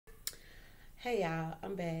Hey y'all,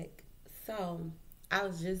 I'm back. So I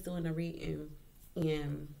was just doing a reading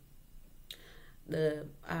and the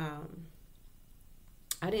I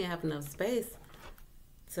didn't have enough space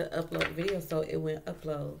to upload video, so it went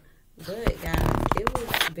upload. But guys, it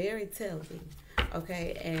was very telling.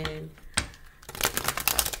 Okay, and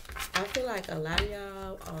I feel like a lot of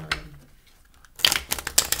y'all are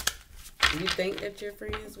you think that you're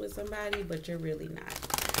friends with somebody, but you're really not.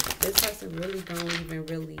 This person really don't even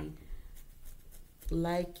really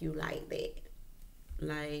like you like that.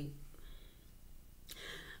 Like,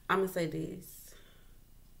 I'm gonna say this.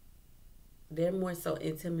 They're more so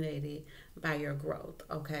intimidated by your growth,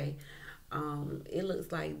 okay? It looks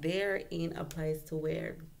like they're in a place to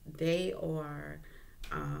where they are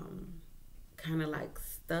kind of like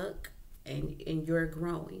stuck and you're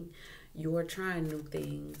growing. You're trying new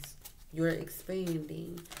things. You're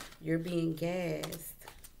expanding. You're being gassed.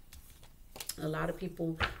 A lot of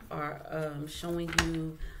people are showing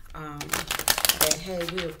you that, hey,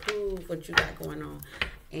 we approve what you got going on.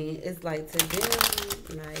 And it's like to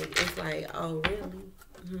them, like, it's like, oh, really?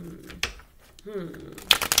 Hmm.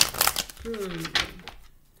 Hmm.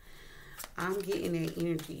 I'm getting that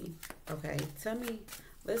energy. Okay, tell me,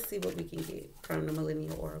 let's see what we can get from the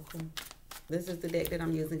Millennial Oracle. This is the deck that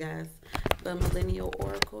I'm using, guys. The Millennial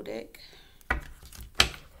Oracle deck.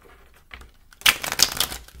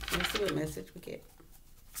 Let's see what message we get.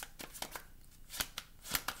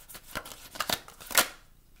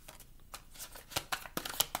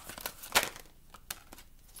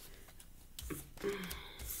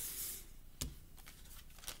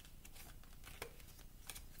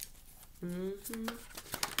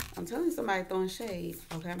 I'm telling somebody throwing shade,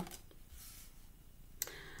 okay?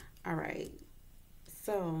 All right.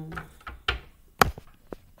 So,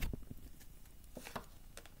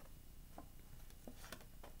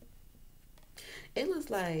 it looks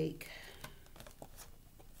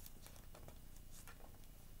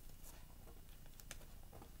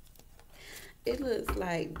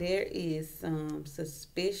like there is some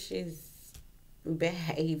suspicious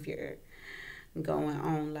behavior going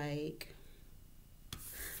on. Like,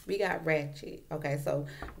 we got ratchet. Okay, so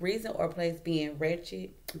reason or place being wretched,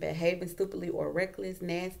 behaving stupidly or reckless,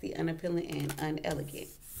 nasty, unappealing, and unelegant.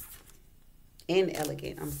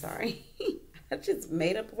 Inelegant, I'm sorry. I just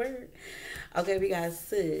made up a word. Okay, we got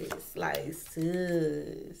sus, like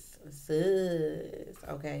sus.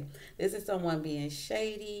 Okay, this is someone being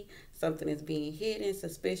shady, something is being hidden,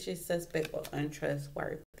 suspicious, suspect, or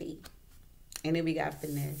untrustworthy. And then we got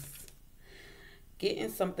finesse.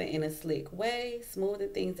 Getting something in a slick way,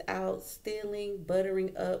 smoothing things out, stealing,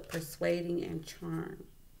 buttering up, persuading, and charm.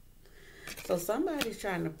 So somebody's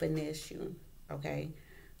trying to finesse you, okay?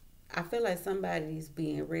 I feel like somebody's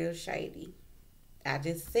being real shady. I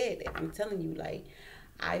just said it. I'm telling you, like,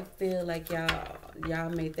 I feel like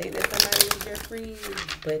y'all may think that somebody is your friend,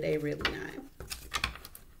 but they really not.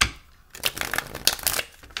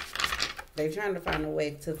 They trying to find a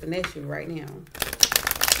way to finesse you right now.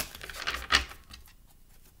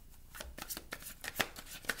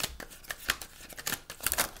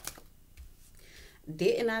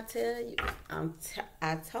 Didn't I tell you?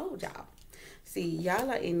 I told y'all. See,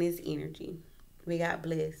 y'all are in this energy. We got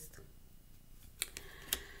blessed.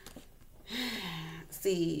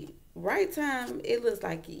 See, right time, it looks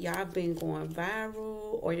like y'all been going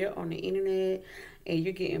viral or you're on the internet and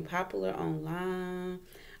you're getting popular online.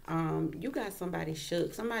 You got somebody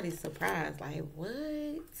shook, somebody surprised, like, what?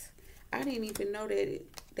 I didn't even know that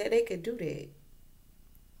they could do that.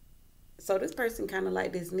 So this person kind of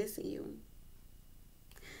like dismissing you.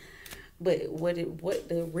 But what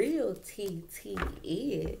the real TT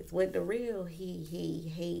is, what the real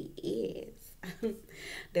he is,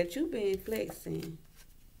 that you've been flexing.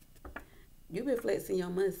 You've been flexing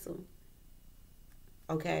your muscle.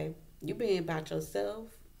 Okay? You've been about yourself.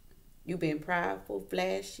 You've been prideful,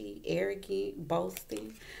 flashy, arrogant,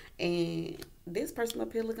 boasting. And this person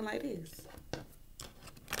up here looking like this.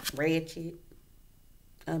 Wretched.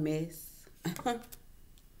 A mess.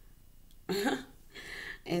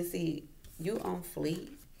 And see, you on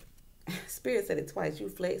fleek. Spirit said it twice. You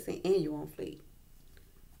flexing and you on fleek.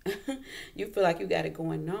 You feel like you got it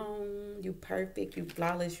going on. You perfect. You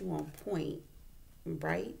flawless. You on point.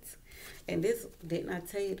 Right? And this, didn't I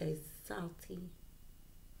tell you they salty?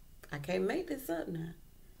 I can't make this up now.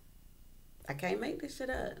 I can't make this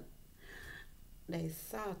shit up. They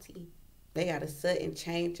salty. They got a sudden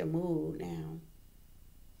change of mood now.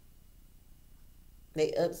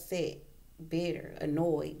 They upset, bitter,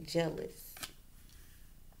 annoyed, jealous.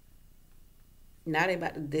 Now they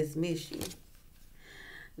about to dismiss you.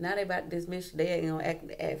 Now they about to dismiss you. They ain't gonna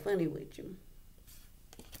act funny with you.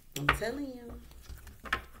 I'm telling you.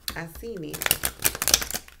 I seen it.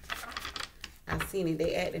 I seen it.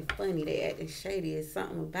 They acting funny. They acting shady. It's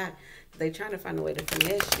something about it. They trying to find a way to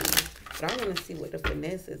finesse you. But I want to see what the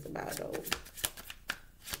finesse is about, though.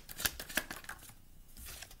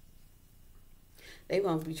 They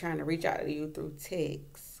won't be trying to reach out to you through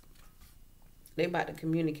text. They about to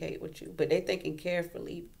communicate with you. But they thinking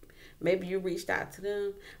carefully. Maybe you reached out to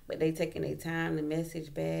them, but they taking their time to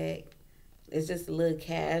message back. It's just a little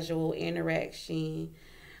casual interaction.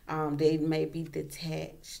 They may be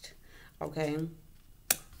detached. Okay?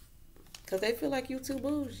 Because they feel like you too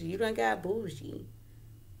bougie. You done got bougie.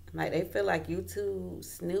 Like, they feel like you too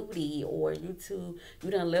snooty or you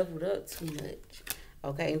done leveled up too much.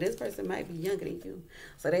 Okay? And this person might be younger than you.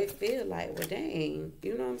 So they feel like, well, dang,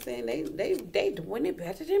 you know what I'm saying? They doing it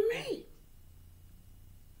better than me.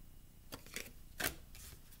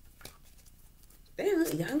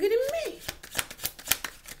 They're younger than me.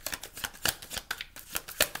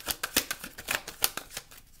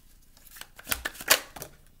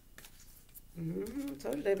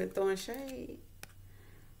 Told you they've been throwing shade.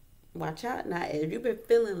 Watch out now. If you've been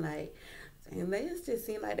feeling like, and they just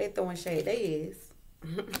seem like they throwing shade, they is.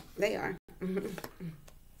 They are. So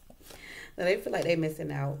they feel like they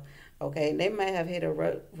missing out. Okay, they might have hit a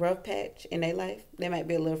rough patch in their life. They might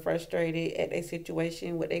be a little frustrated at their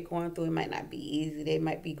situation, what they're going through. It might not be easy. They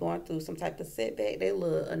might be going through some type of setback. They're a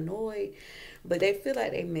little annoyed, but they feel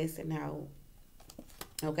like they're missing out.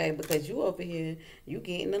 Okay, because you over here, you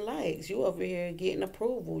getting the likes. You over here getting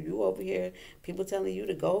approval. You over here, people telling you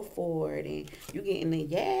to go for it. And you getting the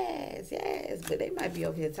yes. But they might be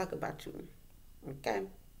over here talking about you. Okay?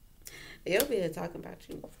 They over here talking about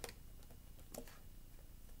you.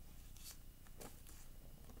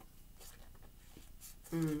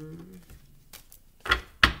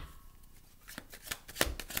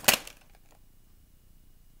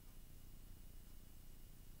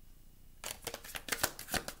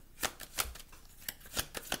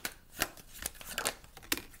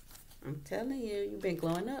 I'm telling you, you've been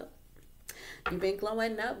glowing up. You've been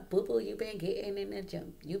glowing up, boo-boo. You've been getting in the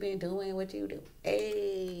gym. You've been doing what you do.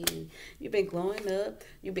 Hey, you've been glowing up.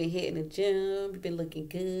 You've been hitting the gym. You've been looking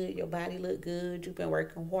good. Your body look good. You've been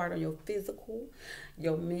working hard on your physical,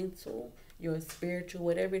 your mental, your spiritual,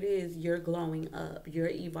 whatever it is. You're glowing up. You're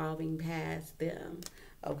evolving past them.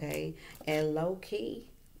 Okay? And low-key,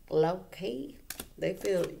 they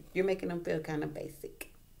feel, you're making them feel kind of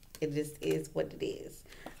basic. It just is what it is.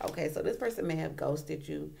 Okay, so this person may have ghosted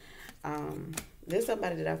you. There's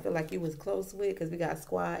somebody that I feel like you was close with because we got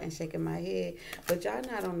squad and shaking my head. But y'all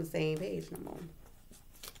not on the same page no more.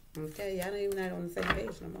 Okay, y'all even not on the same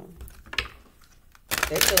page no more.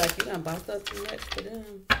 They feel like you done bossed up too much for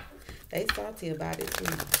them. They salty about it too.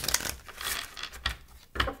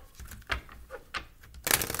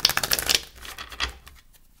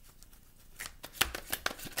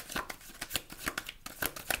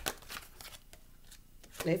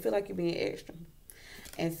 They feel like you're being extra.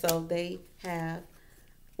 And so they have,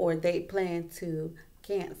 or they plan to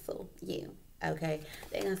cancel you. Okay?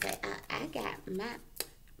 They're going to say, I got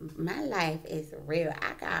my life is real.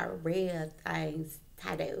 I got real things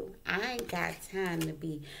to do. I ain't got time to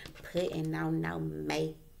be putting on no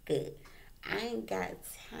makeup. I ain't got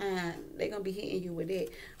time. They're going to be hitting you with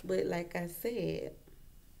it. But like I said,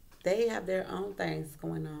 they have their own things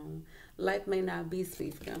going on. Life may not be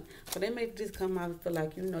sweet for them. So they may just come out and feel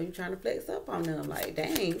like, you know, you're trying to flex up on them. Like,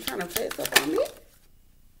 dang, you trying to flex up on me?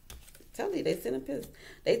 Tell you, they sending pictures.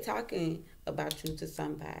 They talking about you to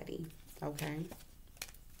somebody, okay?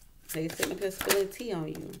 They sitting up here spilling tea on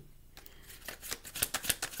you.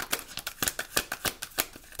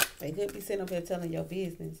 They could be sitting up here telling your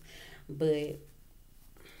business. But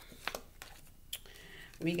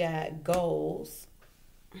we got goals.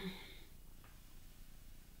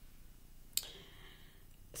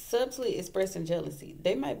 Subtly expressing jealousy.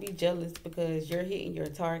 They might be jealous because you're hitting your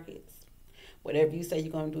targets. Whatever you say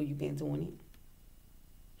you're going to do, you've been doing it.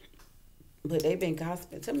 But they've been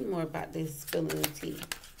gossiping. Tell me more about this spilling the tea.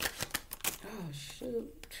 Oh,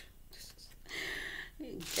 shoot.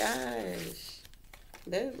 Gosh.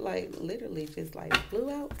 That, like, literally just, like, flew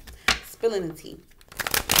out. Spilling the tea.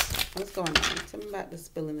 What's going on? Tell me about the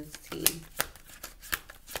spilling the tea.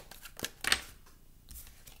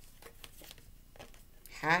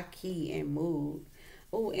 High key and mood.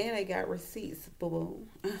 Oh, and they got receipts, boo-boo.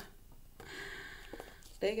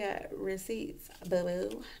 They got receipts,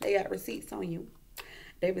 boo-boo. They got receipts on you.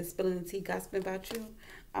 They've been spilling the tea, gossiping about you.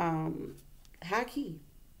 High key.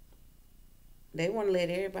 They want to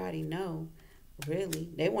let everybody know,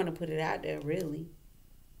 really. They want to put it out there, really.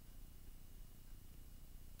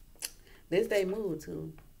 This they mood,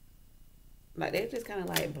 too. Like they're just kind of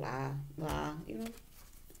like blah blah, you know.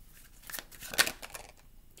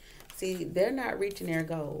 See, they're not reaching their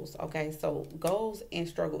goals. Okay, so goals and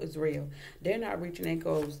struggle is real. They're not reaching their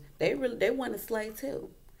goals. They want to slay too,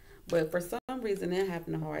 but for some reason they're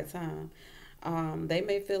having a hard time. They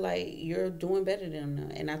may feel like you're doing better than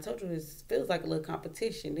them, and I told you this feels like a little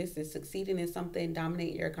competition. This is succeeding in something,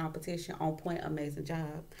 dominate your competition, on point, amazing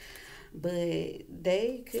job. But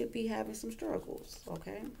they could be having some struggles.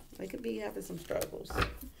 Okay, they could be having some struggles.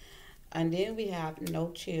 And then we have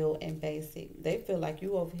no chill and basic. They feel like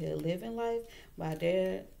you over here living life, while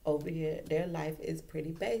they're over here, their life is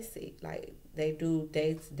pretty basic. Like they do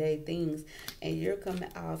day to day things, and you're coming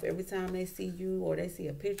off every time they see you or they see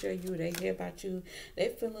a picture of you, they hear about you, they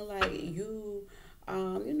feeling like you,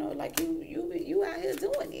 like you out here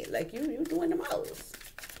doing it, like you doing the most.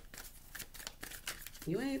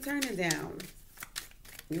 You ain't turning down.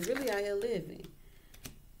 You really out here living.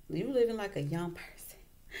 You living like a young person.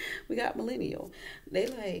 We got millennial. They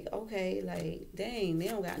like, okay, like, dang, they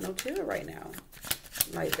don't got no chill right now.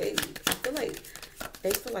 Like they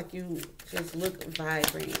feel like you just look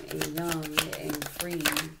vibrant and young and free,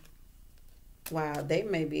 while they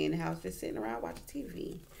may be in the house just sitting around watching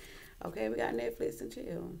TV. Okay, we got Netflix and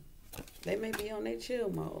chill. They may be on their chill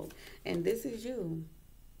mode, and this is you.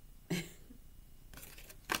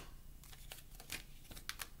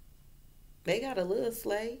 They got a little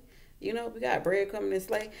slay. We got bread coming in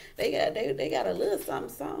slay. They got a little something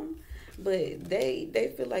something. But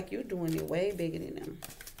they feel like you doing it way bigger than them.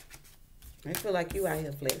 They feel like you out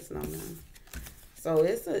here flexing on them. So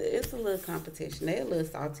it's a little competition. They a little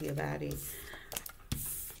salty about it.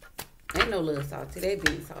 Ain't no little salty. They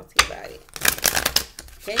being salty about it.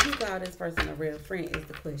 Can you call this person a real friend is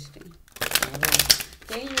the question. Alright.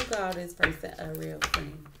 Can you call this person a real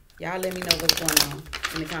friend? Y'all let me know what's going on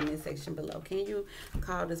in the comment section below. Can you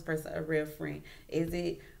call this person a real friend? Is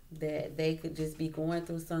it that they could just be going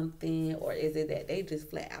through something, or is it that they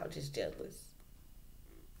just flat out just jealous?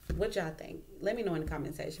 What y'all think? Let me know in the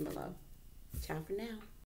comment section below. Ciao for now.